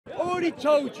already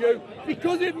told you,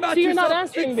 because it matches. See, you're not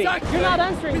answering me. Exactly You're not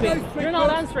answering me. You're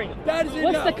not answering. That is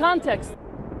What's the context?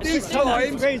 These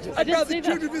times about the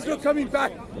children of Israel coming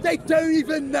back, they don't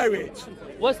even know it.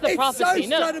 What's the prophecy? It's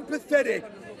so sad and pathetic.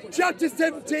 Chapter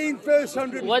 17, verse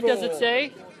 104. What does it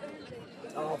say?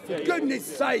 Oh, for goodness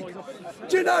sake.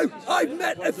 Do you know, I've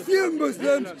met a few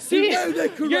Muslims who know the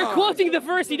Quran. You're quoting the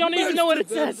verse, you don't even know what it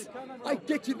says. I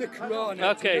get you the Quran.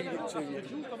 Okay.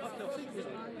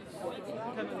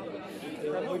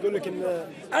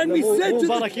 And we said to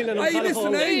the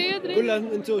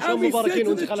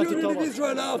children of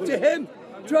Israel after him,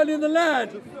 dwell in the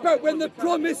land. But when the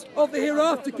promise of the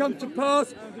hereafter comes to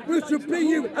pass, we shall bring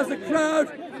you as a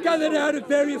crowd gathered out of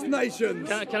various nations.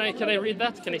 Can I read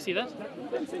that? Can I see that?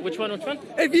 Which one?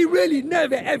 If you really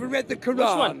never ever read the Quran.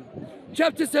 Which one?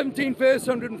 Chapter 17, verse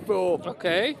 104.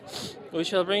 Okay. We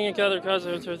shall bring you gather crowds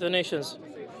of the nations.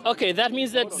 Okay, that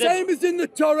means that... Same as in the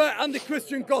Torah and the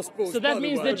Christian Gospels. So that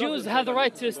means the Jews have the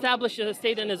right to establish a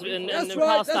state in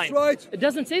Palestine. That's right. It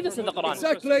doesn't say this in the Quran.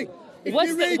 Exactly.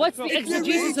 What's the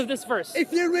exegesis of this verse?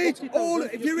 If you read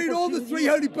all the three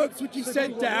holy books which he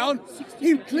sent down,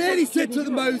 he clearly said to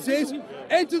the Moses,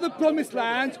 enter the promised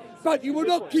land, but you will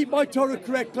not keep my Torah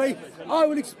correctly. I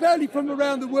will expel you from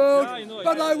around the world,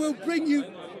 but I will bring you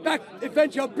back,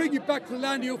 eventually I'll bring you back to the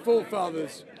land of your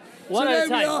forefathers. One at a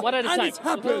time, one at a time. And it's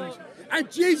happened.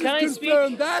 And Jesus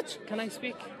confirmed that. Can I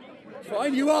speak?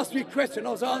 Fine, you asked me a question, I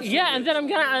was answering. Yeah, and then I'm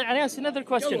gonna ask another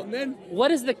question. Go on, then.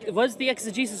 What is the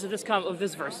exegesis of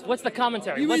this verse? What's the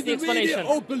commentary? What's the explanation? You either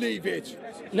read it or believe it.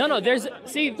 No, the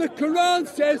Quran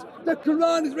says the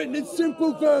Quran is written in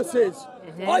simple verses.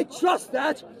 I trust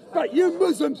that, but you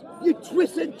Muslims, you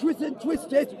twist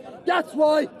it. That's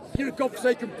why you're a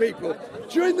God-forsaken people.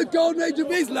 During the golden age of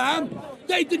Islam,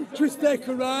 they didn't twist their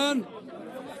Quran.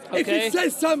 Okay. If it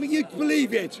says something, you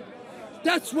believe it.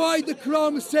 That's why the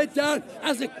Quran was set down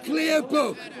as a clear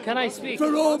book. Can I speak?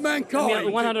 For all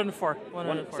mankind. 104.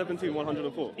 17,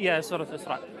 104. Yeah, sort of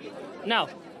Isra. Now,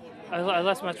 I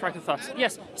lost my track of thoughts.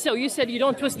 Yes, so you said you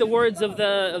don't twist the words of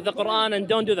the Quran and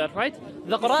don't do that, right?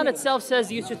 The Quran itself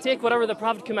says you should take whatever the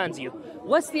Prophet commands you.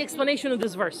 What's the explanation of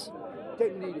this verse?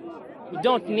 Don't need it. You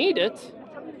don't need it?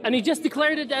 And you just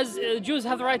declared it as Jews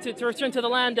have the right to return to the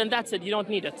land, and that's it. You don't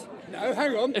need it. No,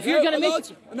 hang on. If you're going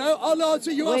to I'll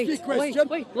answer. You asked me a question.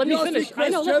 Wait. Let me finish. I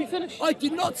know, let me finish. I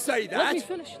did not say that. Let me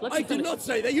finish. I did not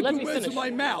say that. You put words in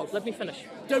my mouth. Let me finish.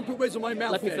 Don't put words in my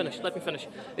mouth. Let me finish.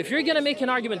 If you're going to make an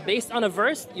argument based on a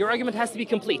verse, your argument has to be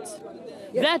complete.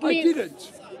 Yes, that means... I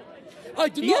didn't. I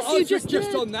did not answer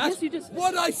just on that. Yes, you just...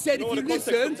 What I said, if you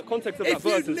listened... The context of that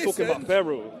verse is talking about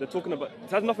Pharaoh. They're talking about...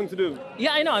 It has nothing to do...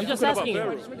 Yeah, I know. I'm just asking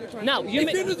you. Now, if you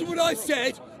listen to what I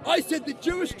said the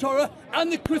Jewish Torah and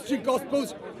the Christian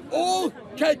Gospels all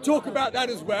can talk about that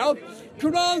as well.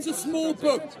 Quran's a small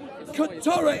book.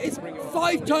 Torah is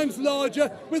 5 times larger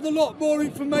with a lot more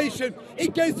information.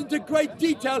 It goes into great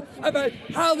detail about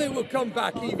how they will come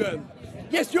back even.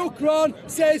 Yes, your Quran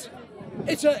says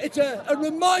it's a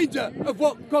reminder of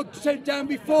what God said down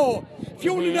before. If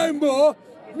you want to know more,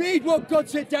 read what God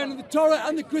said down in the Torah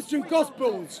and the Christian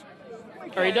Gospels.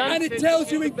 Are you done? And it tells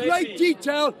you in great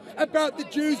detail about the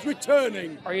Jews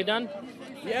returning. Are you done?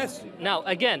 Yes. Now,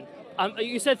 again,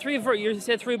 you said three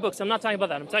books. I'm not talking about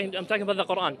that. I'm talking about the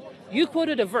Quran. You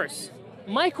quoted a verse.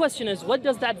 My question is, what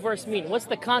does that verse mean? What's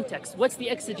the context? What's the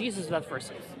exegesis of that verse?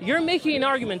 You're making an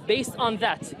argument based on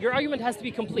that. Your argument has to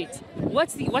be complete.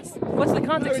 What's the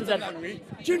context of that?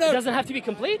 Do you know, it doesn't have to be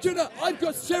complete? Do you know, I've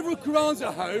got several Qurans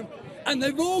at home, and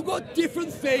they've all got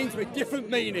different things with different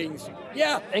meanings.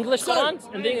 Yeah. English Quran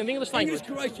in the English language.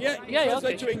 English Quran, yeah. Yeah,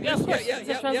 okay. To English. Yeah, of course. It's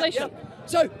a translation.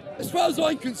 So, as far as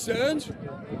I'm concerned,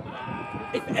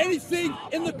 if anything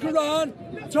in the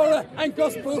Quran, Torah, and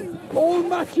Gospel all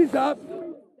matches up,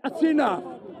 that's enough.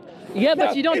 Yeah, now,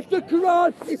 but you don't... If the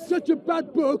Quran is such a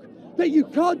bad book that you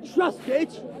can't trust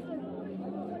it,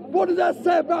 what does that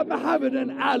say about Muhammad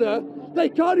and Allah? They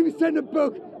can't even send a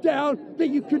book down that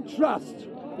you can trust.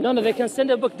 No, they can send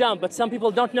a book down, but some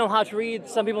people don't know how to read,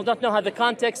 some people don't know how the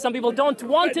context, some people don't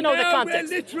want to know the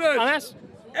context.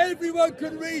 Everyone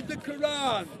can read the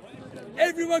Quran.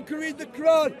 Everyone can read the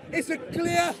Quran. It's a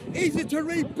clear, easy to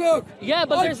read book. Yeah,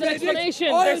 but there's an explanation.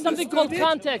 There's something called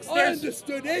context. I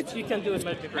understood it. You can do it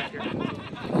right here.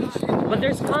 But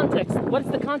there's context. What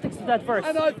is the context of that verse?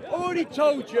 And I've already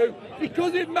told you,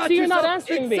 because it matches. See, you're not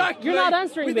answering me. You're not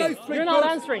answering me. You're not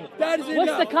answering.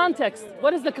 What's the context?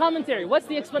 What is the commentary? What's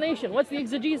the explanation? What's the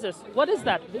exegesis? What is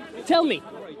that? Tell me.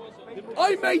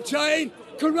 I maintain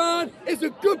Quran is a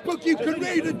good book you can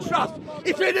read and trust.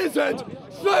 If it isn't,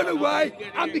 thrown away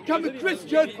and become a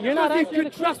Christian. You're not because answering you the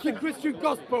can trust the question. Christian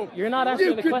gospel. You're not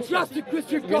answering the You question. can trust the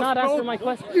Christian gospel. You're not answering my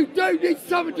question. You don't need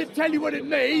someone to tell you what it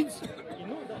means.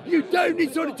 You don't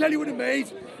need someone to tell you what it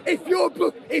means. If your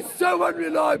book is so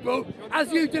unreliable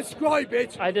as you describe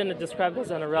it, I didn't describe it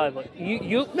as unreliable.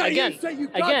 You no, again. you say you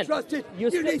can't trust it. You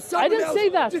need I someone didn't else say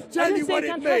that. to tell I didn't you say what you it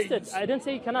can't trust means. it. I didn't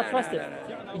say you cannot trust no,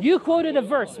 it. You quoted a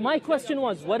verse. My question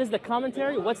was, what is the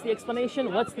commentary? What's the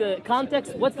explanation? What's the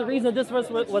context? What's the reason this verse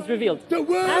was revealed? The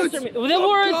words. Answer me. The of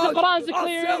words. God The Quran's are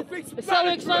clear.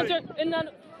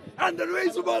 self-explanatory. And the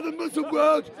reason why the Muslim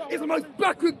world is the most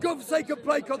backward, godforsaken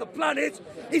place on the planet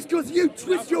is because you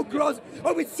twist your cross.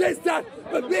 Oh, it says that,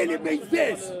 but really it means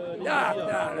this.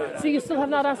 No. See, you still have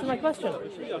not answered my question.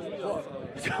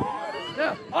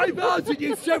 Yeah, I've answered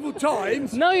you several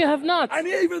times. No, you have not. And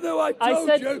even though I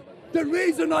told you, the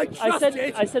reason I trust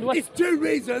it is two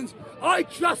reasons. I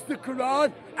trust the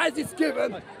Quran as it's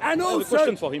given, and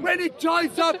also when it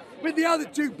ties up with the other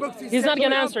two books. He's not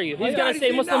going to answer you. He's going to say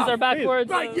Muslims are backwards.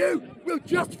 But you will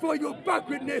justify your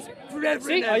backwardness forever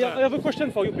and ever. I have a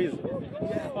question for you, please.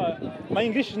 My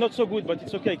English is not so good, but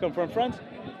it's okay. I come from France.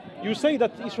 You say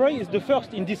that Israel is the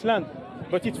first in this land,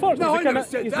 but it's false. No, I never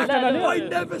said that. I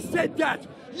never said that.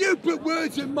 You put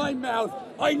words in my mouth.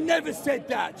 I never said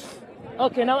that.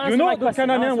 Okay, now answer my question.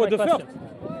 Canaanians were the first.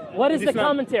 What is the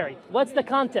commentary? What's the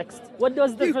context? What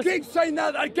does the You keep saying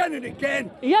that again and again.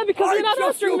 Yeah, because you're not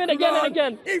answering it again and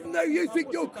again. Even though you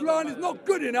think your Quran is not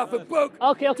good enough a book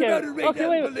to be able to read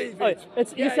and believe it.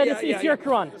 You said it's your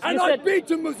Quran. And I've been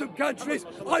to Muslim countries.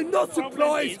 I'm not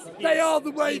surprised they are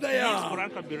the way they are.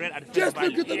 Just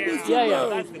look at the Muslim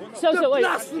world. So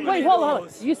wait, hold on.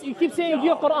 You keep saying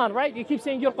your Quran, right? You keep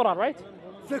saying your Quran, right?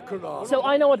 The Quran. So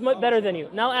I know it better than you.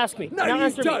 Now ask me. No, now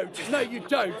you don't. No, you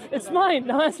don't. It's mine.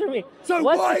 Now answer me. So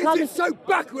why is it so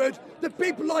backward that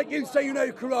people like you say you know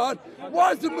the Quran?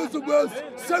 Why is the Muslim world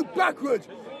so backward?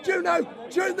 Do you know,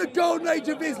 during the golden age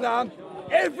of Islam,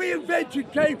 every invention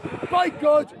came by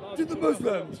God to the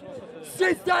Muslims.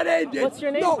 Since that ended, what's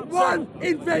your name? not one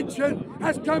invention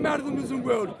has come out of the Muslim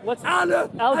world. What's Allah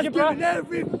algebra? has given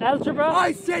every... Algebra?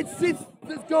 I said since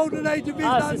the golden age of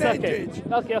Islam ended.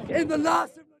 Okay. In the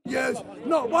last years,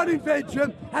 not one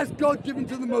invention has God given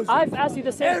to the Muslims. I've asked you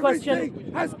the same question.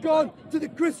 Everything has gone to the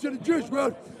Christian and Jewish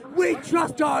world. We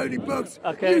trust our holy books.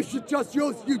 Okay. You should trust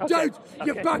yours. You don't.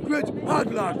 You're backward.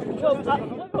 Hard luck.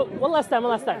 One last time.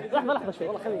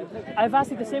 I've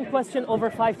asked you the same question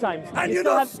over 5 times. And you're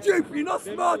not stupid. You're not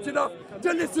smart enough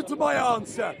to listen to my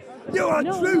answer. You are a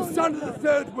true son of the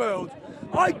third world.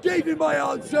 I gave you my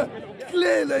answer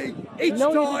clearly each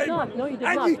time. You did not. No, you did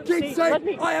and not. you keep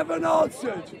saying I haven't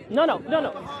answered. No.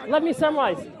 Let me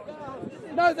summarize.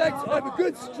 No, thanks. I'm a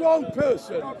good, strong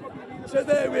person. So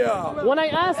there we are. When I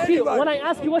ask you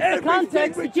what's the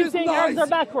context, you keep saying Arabs are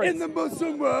backwards. In the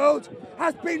Muslim world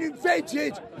has been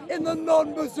invented in the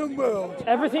non-Muslim world.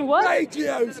 Everything what?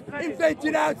 Radios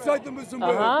invented outside the Muslim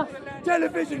world.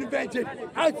 Television invented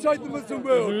outside the Muslim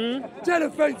world.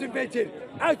 Telephones invented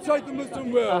outside the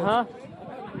Muslim world.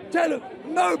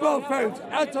 Mobile phones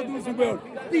outside the Muslim world.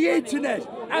 The internet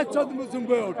outside the Muslim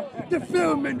world. The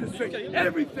film industry,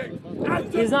 everything.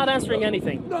 He's not answering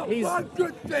anything. Not one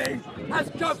good thing has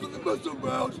come from the Muslim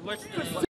world.